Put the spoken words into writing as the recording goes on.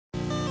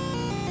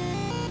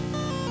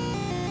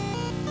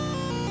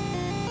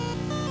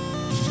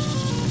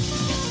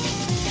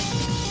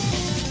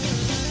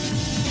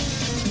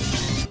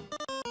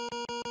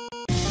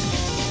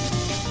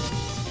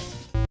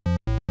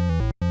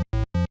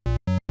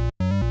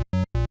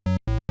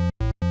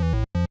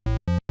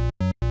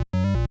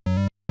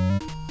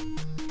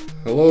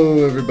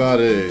Hello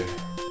everybody,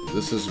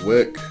 this is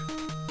Wick,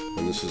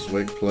 and this is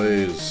Wick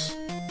Plays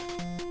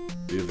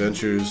The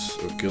Adventures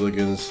of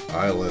Gilligan's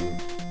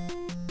Island.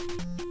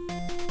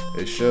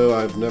 A show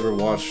I've never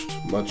watched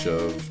much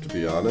of, to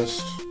be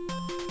honest.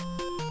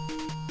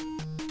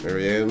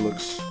 Marianne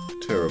looks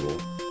terrible.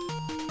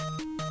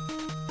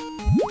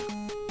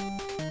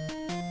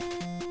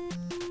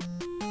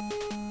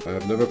 I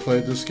have never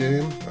played this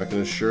game, I can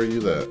assure you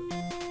that.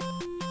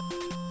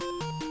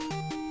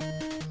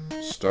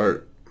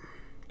 Start.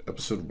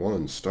 Episode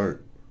 1,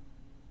 start.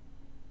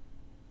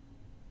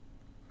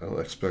 I don't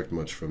expect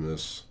much from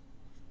this.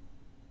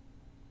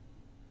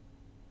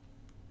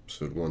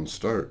 Episode 1,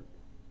 start.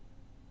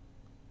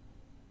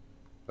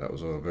 That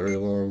was a very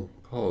long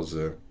pause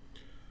there.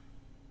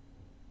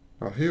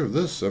 Now hear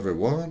this,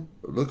 everyone.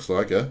 It looks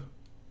like a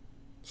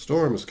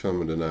storm is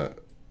coming tonight.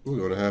 We're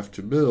going to have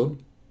to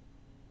build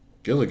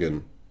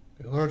Gilligan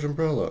a large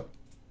umbrella.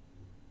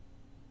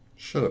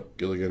 Shut up,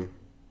 Gilligan.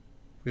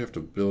 We have to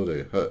build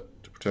a hut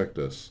to protect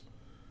us.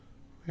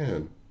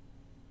 Man,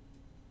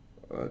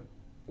 a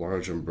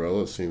large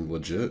umbrella seemed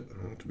legit. I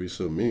don't have to be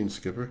so mean,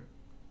 Skipper.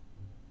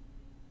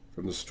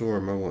 From the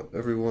storm, I want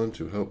everyone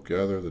to help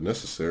gather the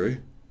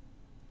necessary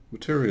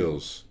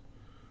materials.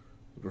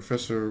 The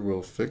professor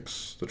will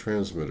fix the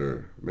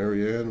transmitter.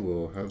 Marianne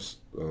will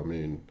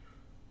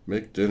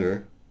make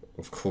dinner,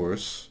 of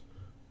course.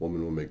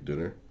 Woman will make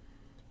dinner.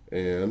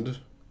 And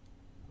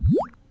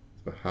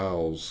the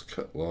Howls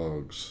cut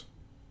logs.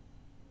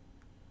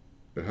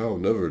 The Howl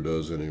never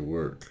does any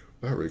work.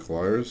 That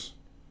requires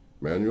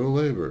manual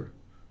labor.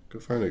 Go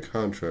find a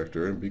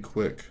contractor and be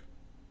quick.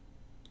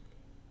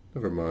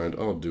 Never mind,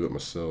 I'll do it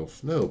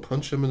myself. No,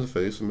 punch him in the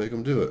face and make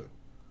him do it.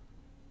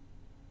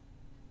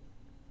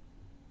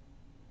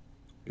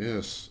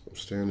 Yes, I'm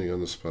standing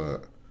on the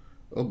spot.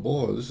 Oh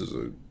boy, this is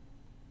a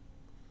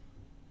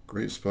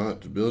great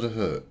spot to build a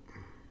hut.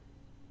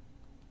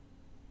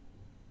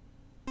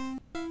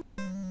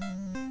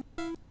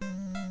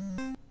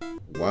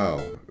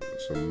 Wow,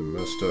 some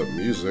messed up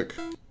music.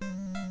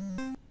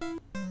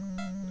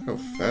 How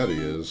fat he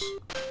is.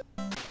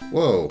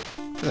 Whoa,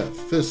 that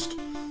fist.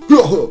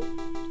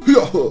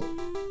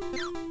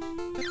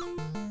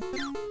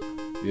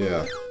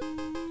 Yeah.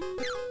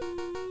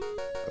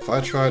 If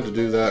I tried to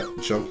do that,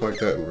 jump like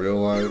that in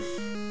real life,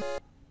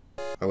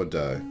 I would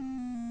die.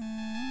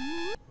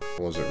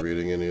 I wasn't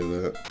reading any of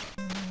that.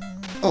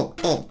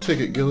 Oh, take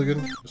it,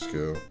 Gilligan. Let's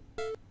go.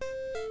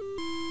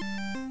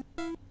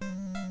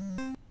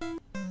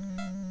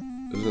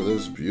 Isn't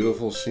this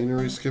beautiful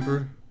scenery,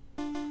 Skipper?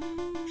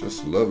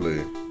 Just lovely.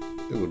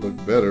 It would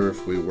look better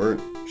if we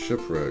weren't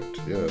shipwrecked,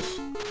 yes.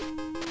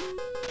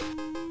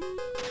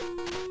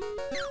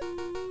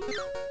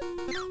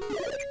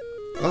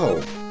 Oh!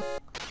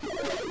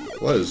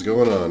 What is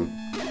going on?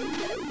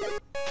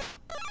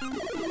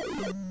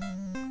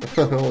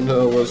 I don't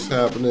know what's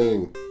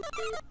happening.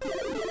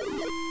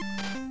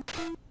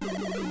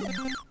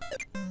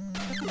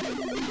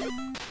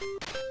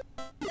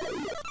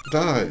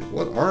 Die!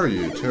 What are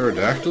you,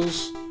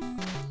 pterodactyls?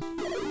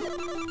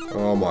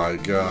 Oh my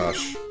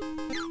gosh.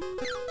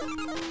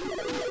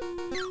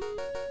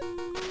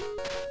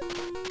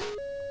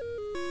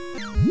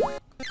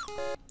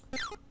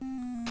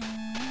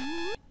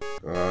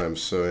 I'm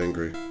so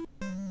angry.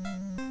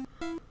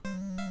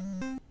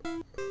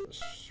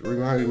 It's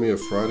reminding me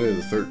of Friday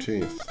the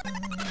 13th.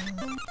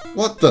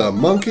 What the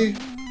monkey?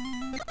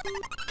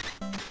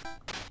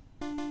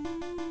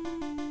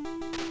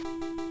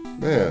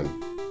 Man.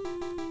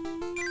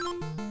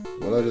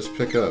 What'd I just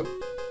pick up?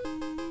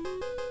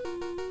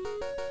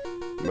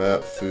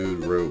 Map,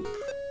 food, rope.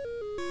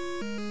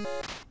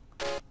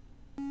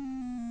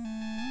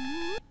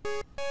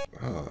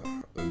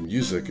 The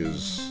music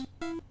is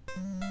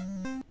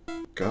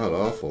god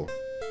awful.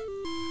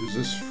 Who's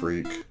this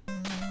freak?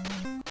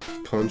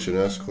 Punch and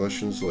ask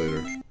questions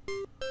later.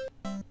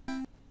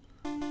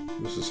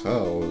 Mrs.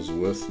 Howe is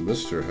with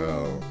Mr.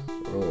 Howe.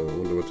 Oh, I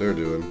wonder what they're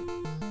doing.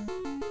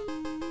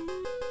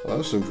 Well, that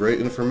was some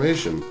great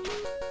information.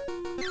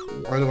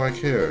 Why do I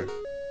care?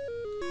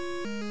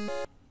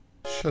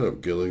 Shut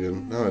up,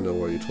 Gilligan. Now I know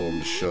why you told him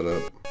to shut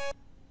up.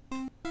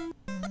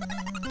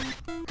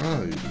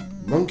 Ah, you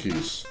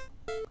monkeys.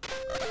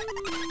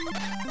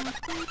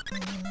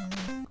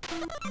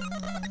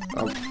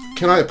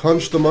 Can I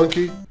punch the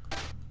monkey?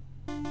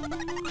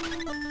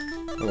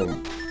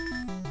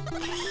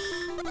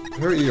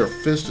 Your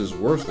fist is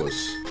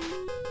worthless.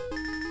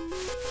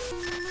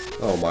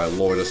 Oh my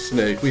lord, a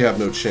snake. We have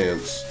no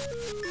chance.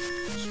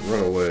 Just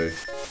run away.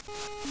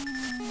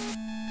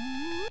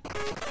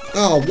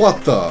 Oh,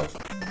 what the?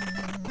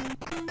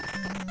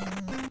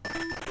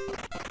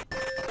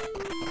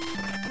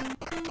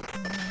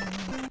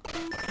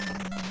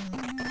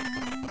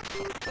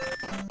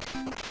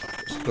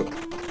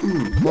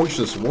 Punch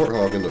this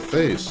warthog in the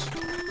face.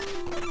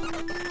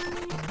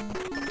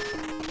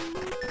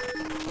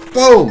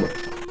 Boom!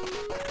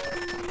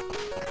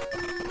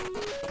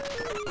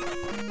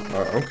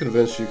 I'm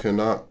convinced you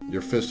cannot.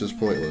 Your fist is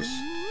pointless.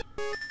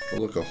 Oh,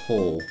 look, a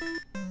hole.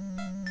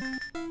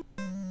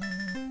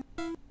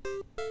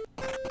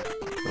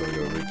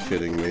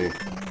 kidding me?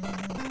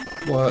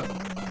 What?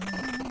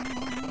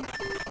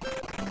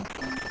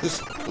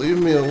 Just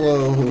leave me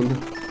alone.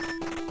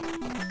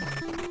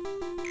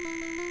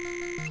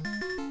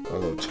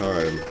 Oh,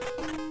 time.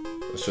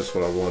 That's just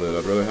what I wanted.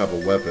 I'd rather have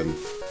a weapon.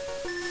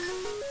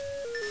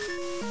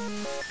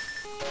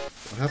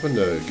 What happened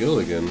to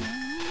Gilligan?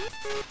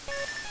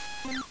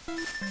 I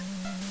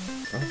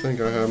don't think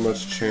I have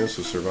much chance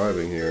of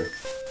surviving here.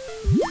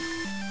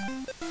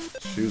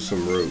 Let's use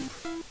some rope.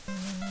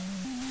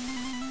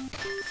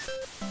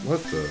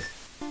 What the?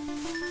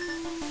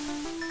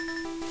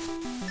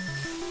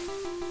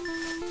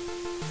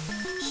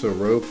 So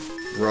rope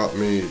brought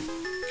me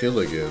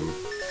Gilligan.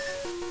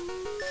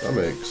 That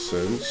makes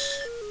sense.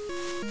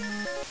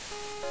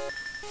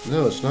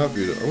 No, it's not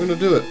beautiful. I'm gonna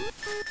do it.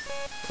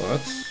 Well,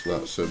 that's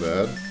not so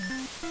bad.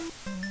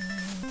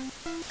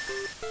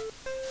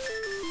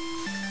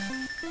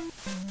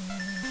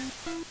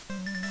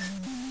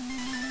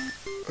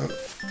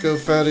 Go,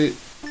 fatty.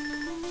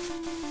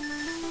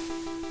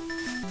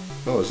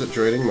 Oh, is it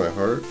draining my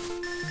heart?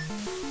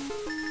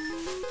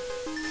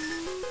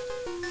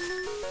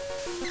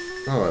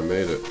 Oh, I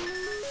made it.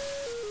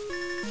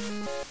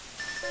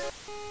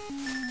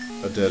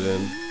 A dead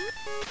end.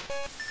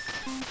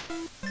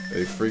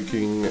 A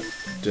freaking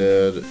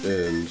dead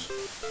end.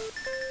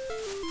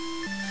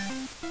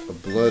 A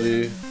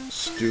bloody,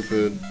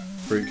 stupid,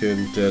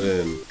 freaking dead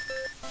end.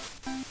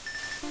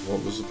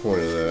 What was the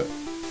point of that?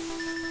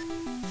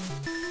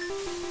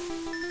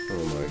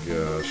 Oh my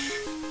gosh.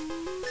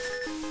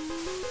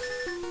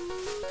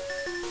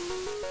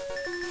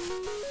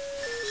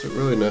 Is it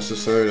really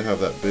necessary to have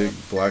that big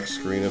black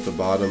screen at the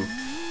bottom,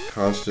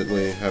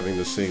 constantly having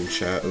the same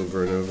chat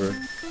over and over?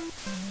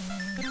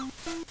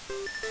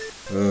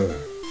 Ugh.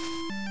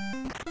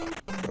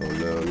 Oh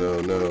no, no,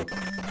 no.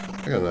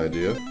 I got an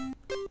idea.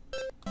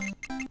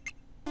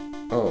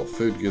 Oh,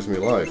 food gives me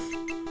life.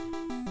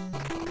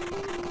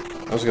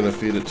 I was gonna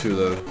feed it to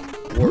the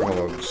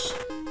warthogs.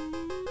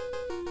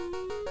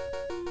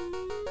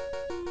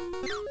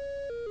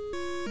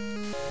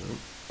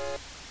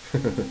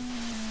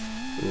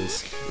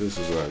 This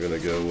is not gonna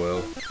go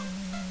well.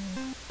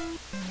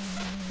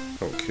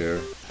 Don't care.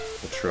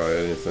 I'll try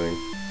anything.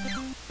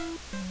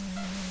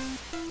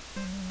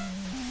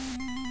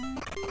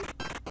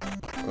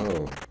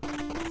 Oh,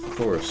 of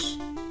course.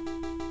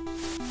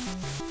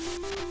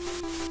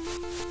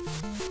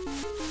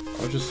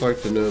 I'd just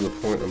like to know the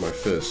point of my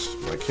fist.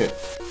 I can't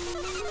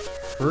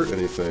hurt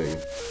anything.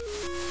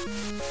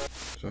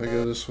 Should I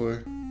go this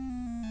way?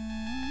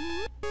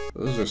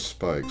 Those are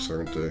spikes,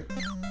 aren't they?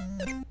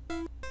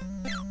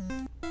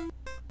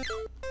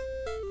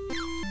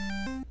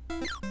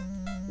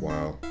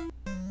 Wow.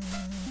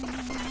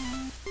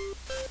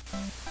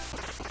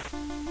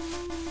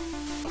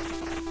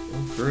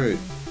 Oh, great.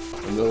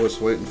 I know what's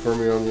waiting for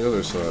me on the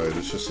other side.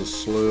 It's just a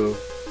slow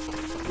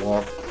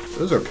walk.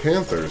 Those are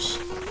panthers.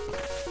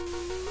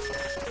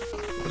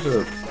 Those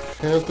are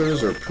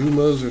panthers or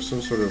pumas or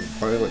some sort of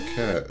violent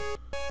cat.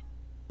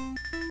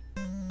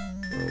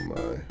 Oh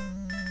my.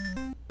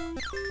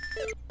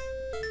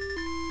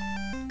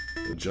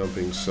 The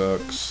jumping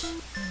sucks.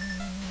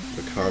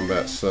 The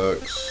combat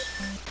sucks.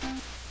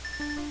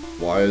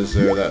 Why is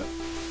there that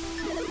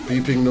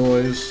beeping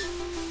noise?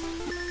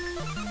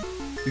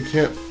 You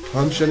can't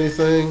punch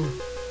anything?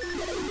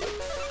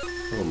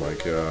 Oh my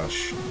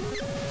gosh.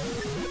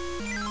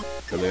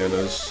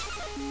 Bananas.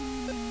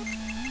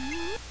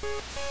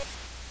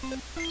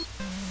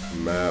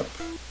 Map.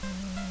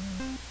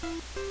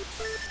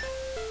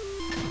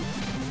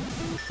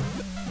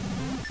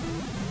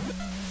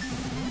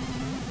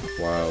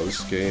 Wow,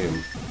 this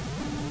game.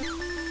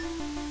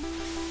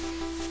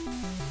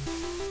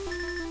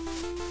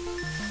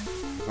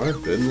 Have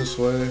I been this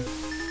way? I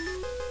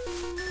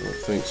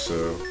don't think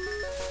so.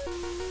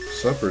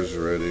 Supper's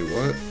ready.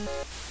 What?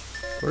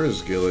 Where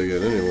is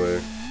Gilligan anyway?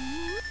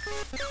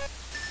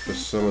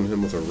 Just summon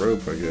him with a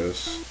rope, I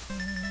guess.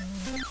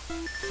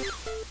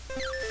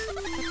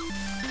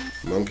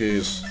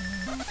 Monkeys.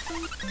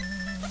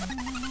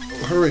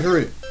 Oh, hurry,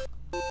 hurry!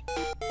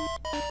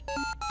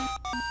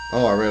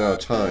 Oh, I ran out of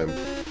time.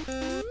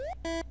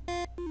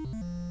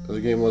 The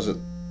game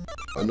wasn't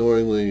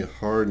annoyingly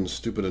hard and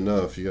stupid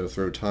enough. You gotta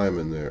throw time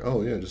in there.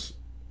 Oh yeah, just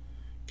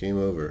game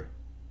over.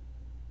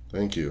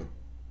 Thank you.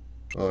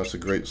 Oh, that's a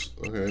great...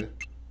 okay.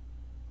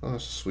 Oh,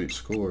 that's a sweet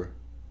score.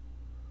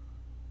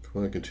 If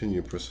you want to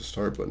continue, press the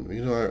start button.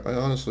 You know, I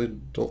honestly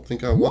don't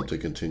think I want to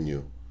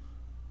continue.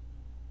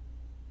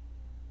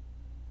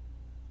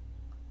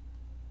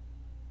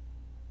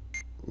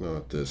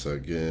 Not this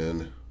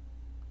again.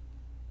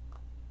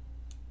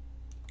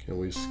 Can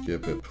we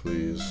skip it,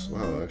 please?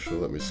 Wow, actually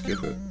let me skip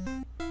it.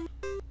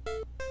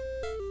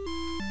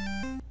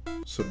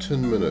 So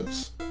 10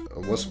 minutes.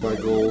 What's my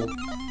goal?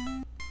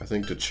 I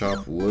think to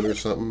chop wood or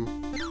something.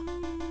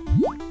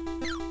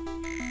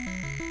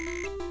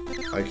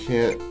 I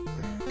can't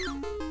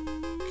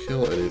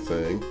kill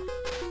anything.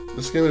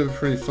 This game would be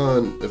pretty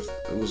fun if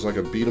it was like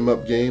a beat 'em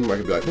up game. I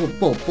could be like boom,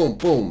 boom, boom,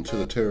 boom to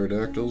the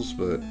pterodactyls,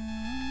 but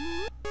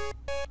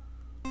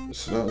it's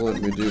It's not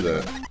letting me do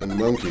that. And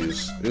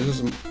monkeys. It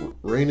is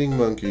raining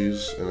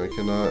monkeys, and I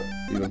cannot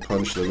even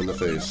punch them in the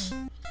face.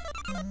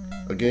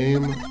 A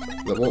game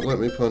that won't let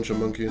me punch a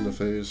monkey in the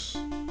face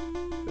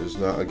is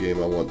not a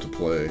game I want to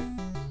play.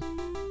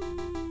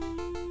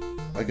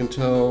 I can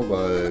tell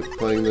by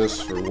playing this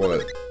for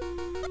what,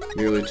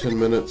 nearly 10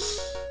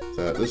 minutes,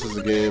 that this is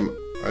a game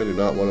I do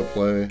not want to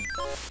play.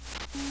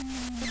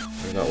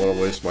 I do not want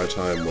to waste my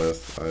time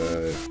with.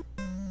 I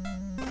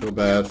feel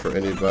bad for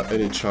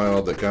any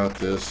child that got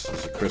this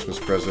as a Christmas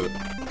present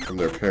from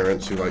their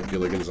parents who like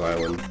Gilligan's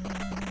Island,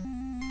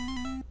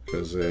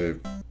 because they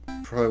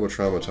probably were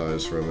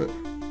traumatized from it.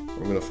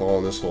 I'm gonna fall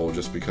in this hole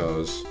just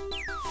because.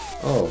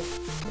 Oh,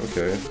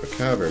 okay, a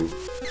cavern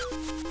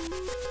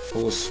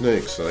full of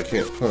snakes that I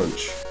can't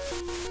punch.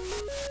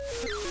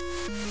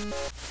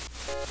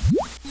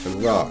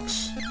 And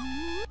rocks.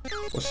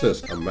 What's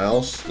this? A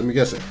mouse? Let me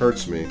guess, it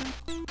hurts me.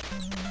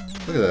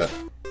 Look at that.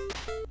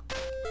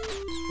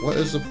 What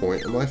is the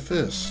point of my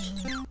fist?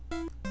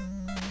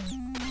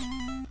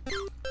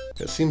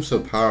 It seems so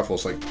powerful.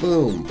 It's like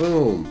boom,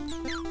 boom.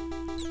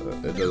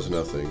 It does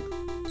nothing.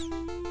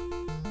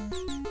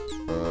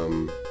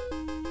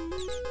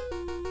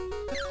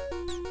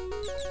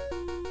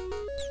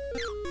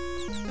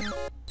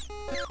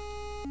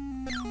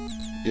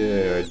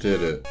 Yeah, I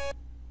did it.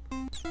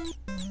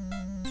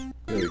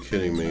 You're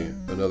kidding me.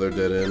 Another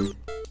dead end?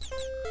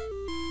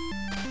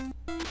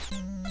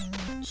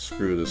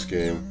 Screw this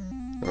game.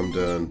 I'm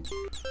done.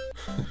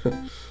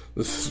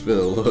 This has been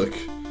a look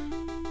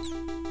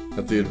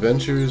at the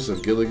adventures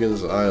of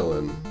Gilligan's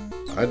Island.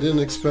 I didn't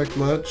expect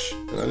much,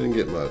 and I didn't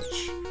get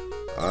much.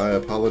 I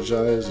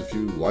apologize if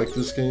you like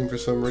this game for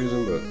some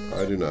reason, but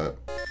I do not.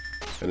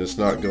 And it's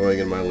not going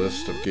in my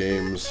list of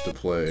games to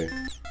play.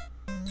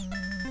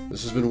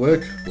 This has been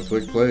Wick with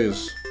Wick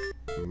Plays.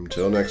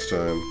 Until next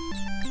time.